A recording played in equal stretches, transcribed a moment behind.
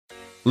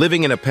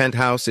Living in a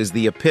penthouse is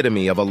the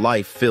epitome of a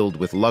life filled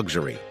with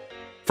luxury.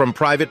 From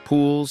private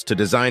pools to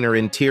designer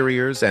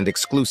interiors and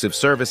exclusive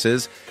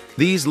services,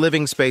 these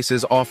living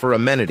spaces offer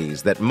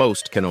amenities that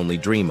most can only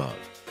dream of.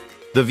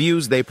 The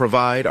views they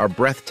provide are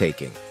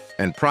breathtaking,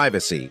 and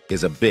privacy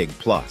is a big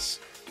plus.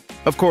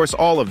 Of course,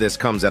 all of this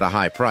comes at a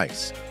high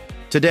price.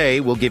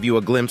 Today, we'll give you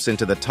a glimpse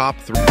into the top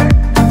 3.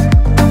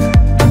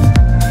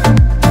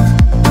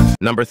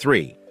 Number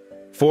 3.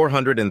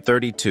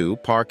 432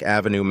 Park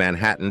Avenue,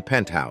 Manhattan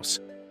Penthouse,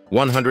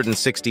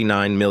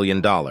 $169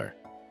 million.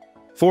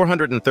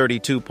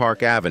 432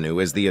 Park Avenue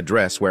is the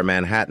address where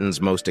Manhattan's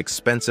most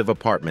expensive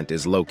apartment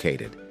is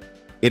located.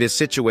 It is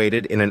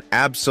situated in an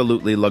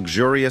absolutely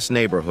luxurious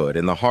neighborhood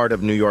in the heart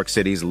of New York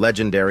City's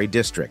legendary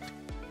district.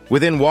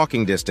 Within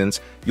walking distance,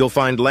 you'll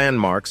find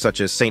landmarks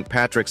such as St.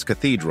 Patrick's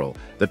Cathedral,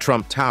 the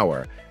Trump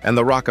Tower, and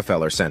the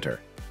Rockefeller Center,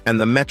 and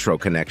the metro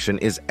connection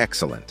is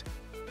excellent.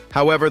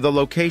 However, the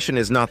location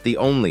is not the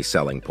only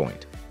selling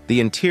point. The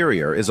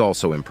interior is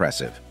also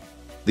impressive.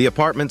 The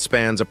apartment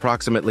spans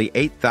approximately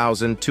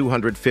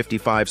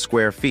 8,255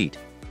 square feet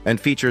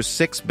and features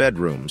 6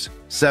 bedrooms,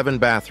 7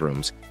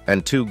 bathrooms,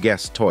 and 2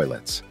 guest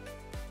toilets.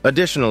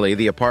 Additionally,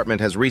 the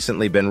apartment has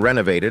recently been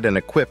renovated and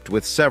equipped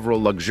with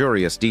several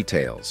luxurious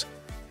details.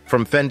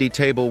 From Fendi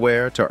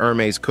tableware to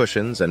Hermes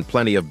cushions and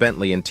plenty of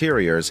Bentley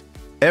interiors,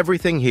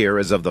 everything here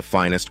is of the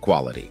finest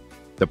quality.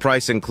 The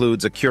price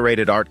includes a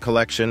curated art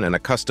collection and a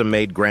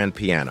custom-made grand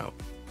piano.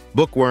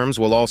 Bookworms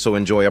will also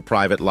enjoy a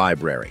private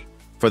library.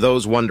 For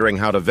those wondering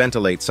how to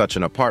ventilate such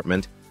an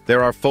apartment,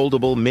 there are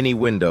foldable mini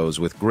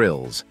windows with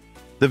grills.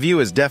 The view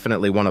is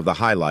definitely one of the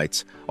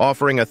highlights,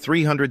 offering a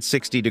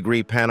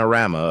 360-degree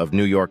panorama of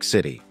New York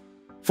City.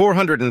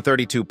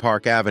 432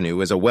 Park Avenue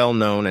is a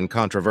well-known and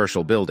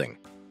controversial building.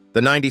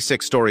 The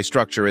 96-story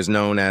structure is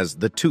known as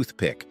the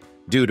Toothpick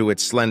due to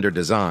its slender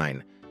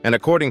design, and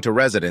according to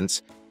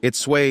residents, it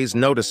sways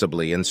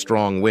noticeably in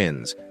strong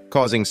winds,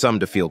 causing some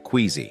to feel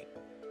queasy.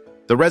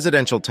 The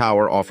residential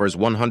tower offers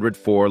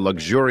 104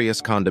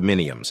 luxurious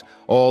condominiums,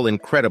 all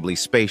incredibly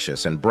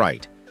spacious and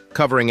bright,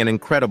 covering an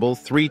incredible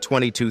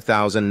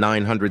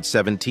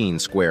 322,917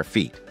 square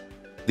feet.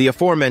 The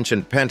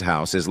aforementioned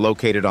penthouse is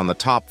located on the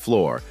top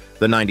floor,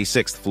 the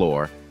 96th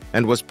floor,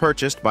 and was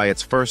purchased by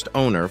its first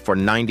owner for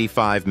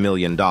 $95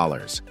 million.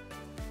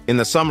 In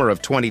the summer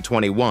of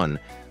 2021,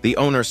 the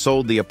owner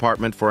sold the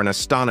apartment for an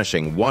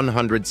astonishing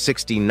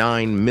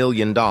 $169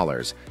 million,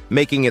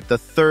 making it the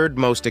 3rd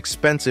most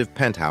expensive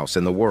penthouse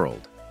in the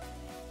world.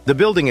 The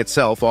building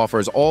itself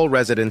offers all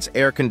residents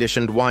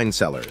air-conditioned wine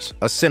cellars,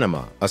 a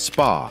cinema, a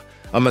spa,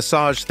 a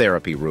massage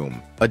therapy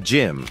room, a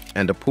gym,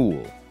 and a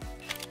pool.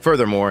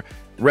 Furthermore,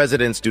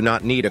 residents do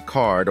not need a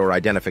card or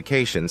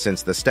identification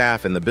since the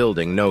staff in the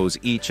building knows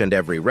each and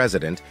every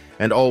resident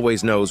and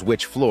always knows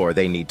which floor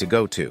they need to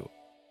go to.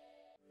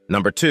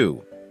 Number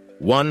 2.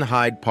 1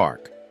 Hyde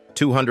Park,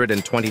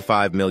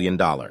 $225 million.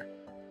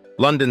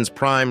 London's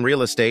prime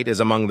real estate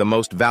is among the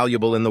most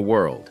valuable in the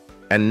world,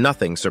 and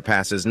nothing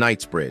surpasses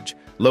Knightsbridge,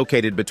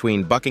 located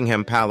between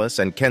Buckingham Palace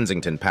and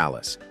Kensington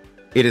Palace.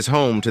 It is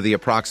home to the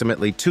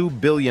approximately $2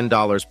 billion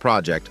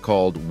project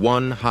called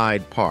 1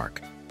 Hyde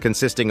Park,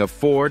 consisting of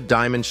 4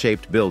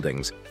 diamond-shaped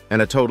buildings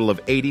and a total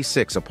of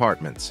 86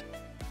 apartments.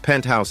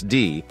 Penthouse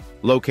D,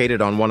 located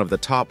on one of the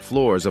top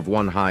floors of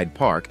 1 Hyde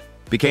Park,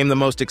 became the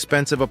most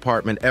expensive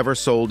apartment ever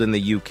sold in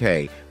the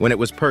UK when it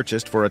was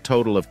purchased for a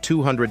total of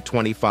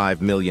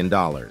 $225 million.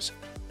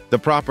 The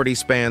property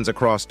spans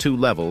across 2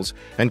 levels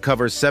and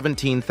covers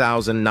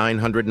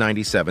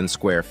 17,997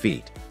 square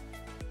feet.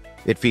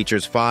 It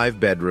features 5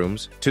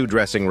 bedrooms, 2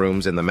 dressing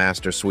rooms in the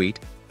master suite,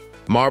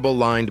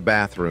 marble-lined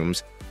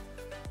bathrooms,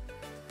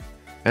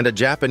 and a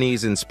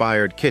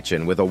Japanese-inspired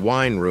kitchen with a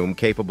wine room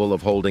capable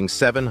of holding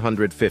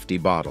 750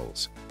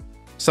 bottles.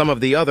 Some of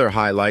the other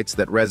highlights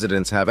that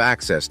residents have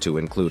access to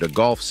include a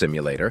golf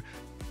simulator,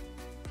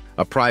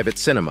 a private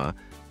cinema,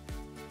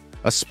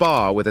 a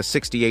spa with a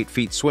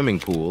 68-feet swimming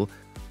pool,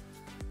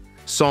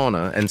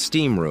 sauna and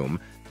steam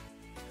room,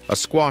 a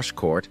squash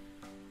court,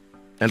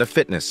 and a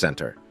fitness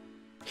center.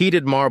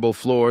 Heated marble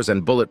floors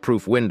and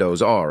bulletproof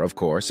windows are, of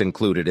course,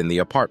 included in the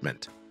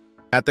apartment.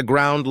 At the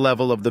ground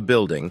level of the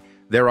building,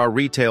 there are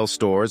retail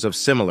stores of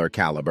similar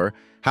caliber,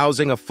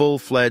 housing a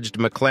full-fledged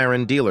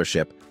McLaren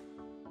dealership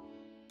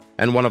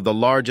and one of the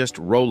largest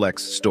Rolex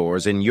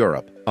stores in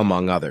Europe,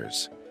 among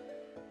others.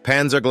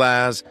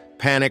 Panzerglas,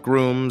 panic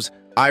rooms,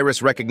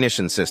 iris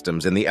recognition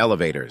systems in the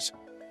elevators.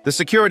 The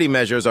security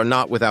measures are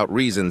not without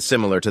reason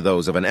similar to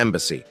those of an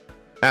embassy.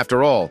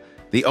 After all,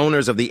 the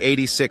owners of the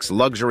 86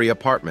 luxury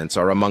apartments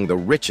are among the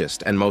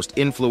richest and most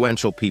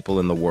influential people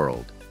in the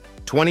world.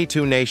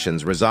 22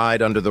 nations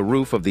reside under the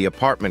roof of the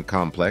apartment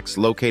complex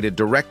located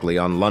directly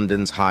on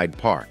London's Hyde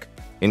Park,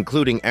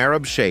 including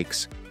Arab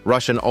sheikhs,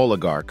 Russian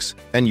oligarchs,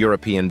 and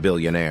European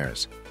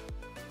billionaires.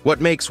 What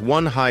makes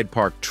 1 Hyde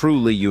Park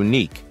truly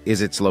unique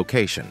is its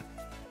location.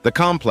 The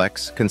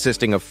complex,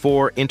 consisting of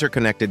 4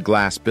 interconnected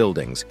glass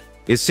buildings,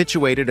 is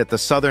situated at the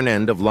southern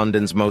end of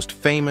London's most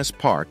famous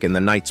park in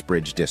the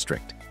Knightsbridge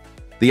district.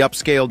 The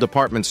upscale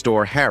department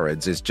store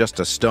Harrods is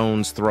just a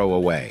stone's throw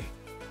away.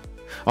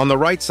 On the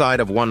right side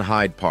of One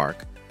Hyde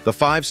Park, the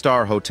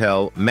five-star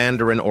hotel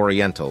Mandarin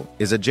Oriental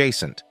is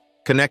adjacent,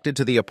 connected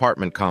to the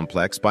apartment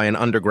complex by an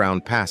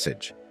underground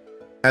passage.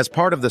 As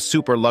part of the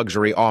super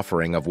luxury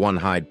offering of One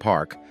Hyde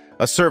Park,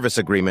 a service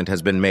agreement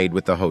has been made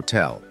with the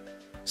hotel.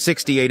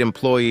 68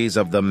 employees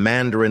of the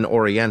Mandarin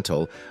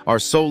Oriental are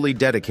solely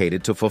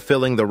dedicated to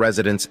fulfilling the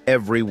residents'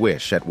 every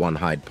wish at One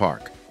Hyde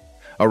Park.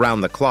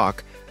 Around the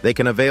clock, they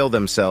can avail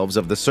themselves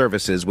of the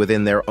services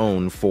within their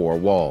own four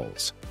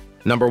walls.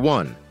 Number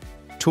 1.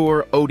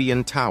 Tour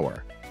Odeon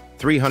Tower,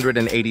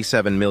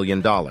 $387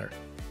 million.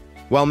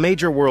 While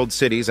major world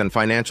cities and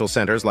financial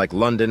centers like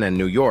London and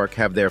New York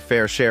have their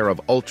fair share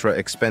of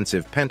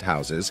ultra-expensive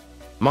penthouses,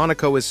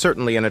 Monaco is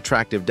certainly an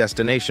attractive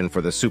destination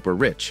for the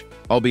super-rich,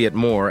 albeit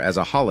more as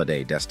a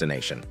holiday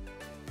destination.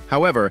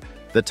 However,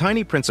 the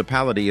tiny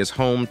principality is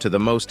home to the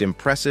most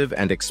impressive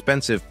and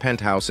expensive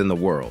penthouse in the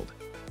world,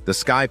 the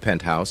Sky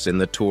Penthouse in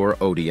the Tour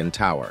Odeon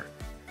Tower.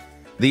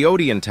 The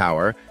Odeon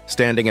Tower,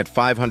 standing at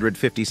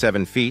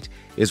 557 feet,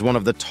 is one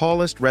of the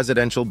tallest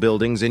residential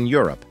buildings in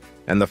Europe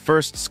and the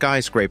first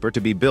skyscraper to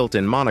be built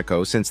in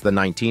Monaco since the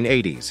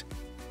 1980s.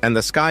 And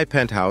the Sky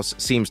Penthouse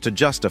seems to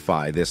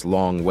justify this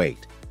long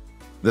wait.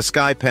 The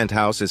Sky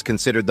Penthouse is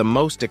considered the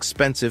most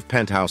expensive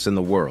penthouse in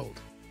the world.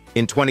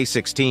 In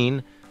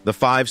 2016, the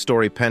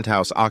five-story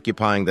penthouse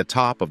occupying the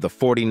top of the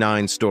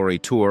 49-story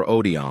Tour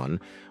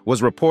Odeon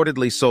was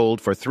reportedly sold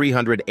for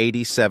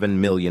 $387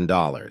 million.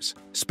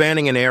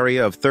 Spanning an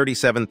area of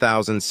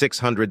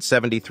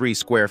 37,673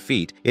 square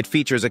feet, it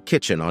features a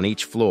kitchen on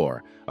each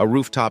floor, a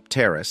rooftop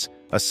terrace,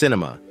 a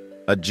cinema,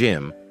 a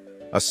gym,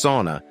 a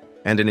sauna,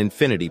 and an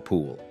infinity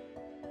pool.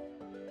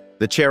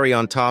 The cherry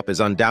on top is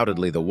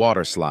undoubtedly the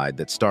water slide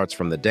that starts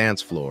from the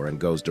dance floor and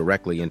goes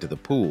directly into the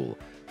pool,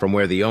 from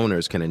where the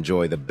owners can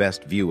enjoy the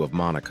best view of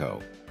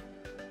Monaco.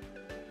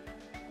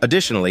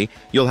 Additionally,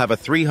 you'll have a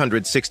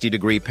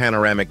 360-degree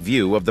panoramic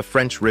view of the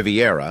French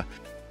Riviera,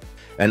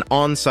 an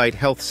on-site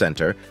health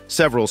center,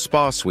 several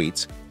spa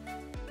suites,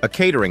 a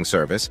catering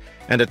service,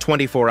 and a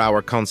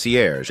 24-hour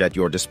concierge at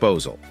your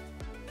disposal.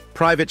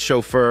 Private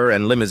chauffeur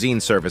and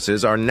limousine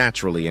services are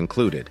naturally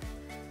included.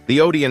 The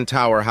Odeon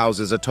Tower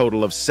houses a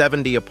total of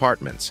 70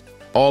 apartments,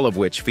 all of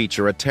which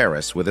feature a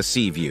terrace with a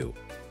sea view.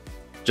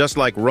 Just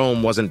like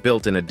Rome wasn't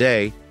built in a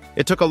day,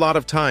 it took a lot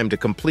of time to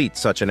complete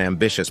such an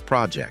ambitious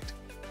project.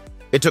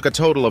 It took a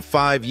total of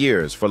 5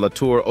 years for La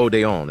Tour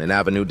Odeon in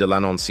Avenue de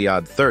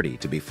l'Annonciade 30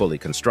 to be fully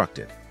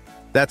constructed.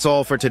 That's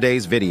all for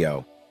today's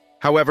video.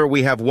 However,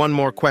 we have one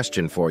more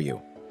question for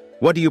you.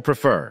 What do you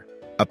prefer,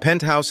 a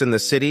penthouse in the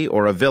city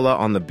or a villa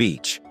on the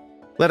beach?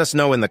 Let us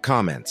know in the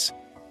comments.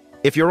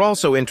 If you're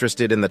also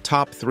interested in the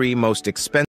top 3 most expensive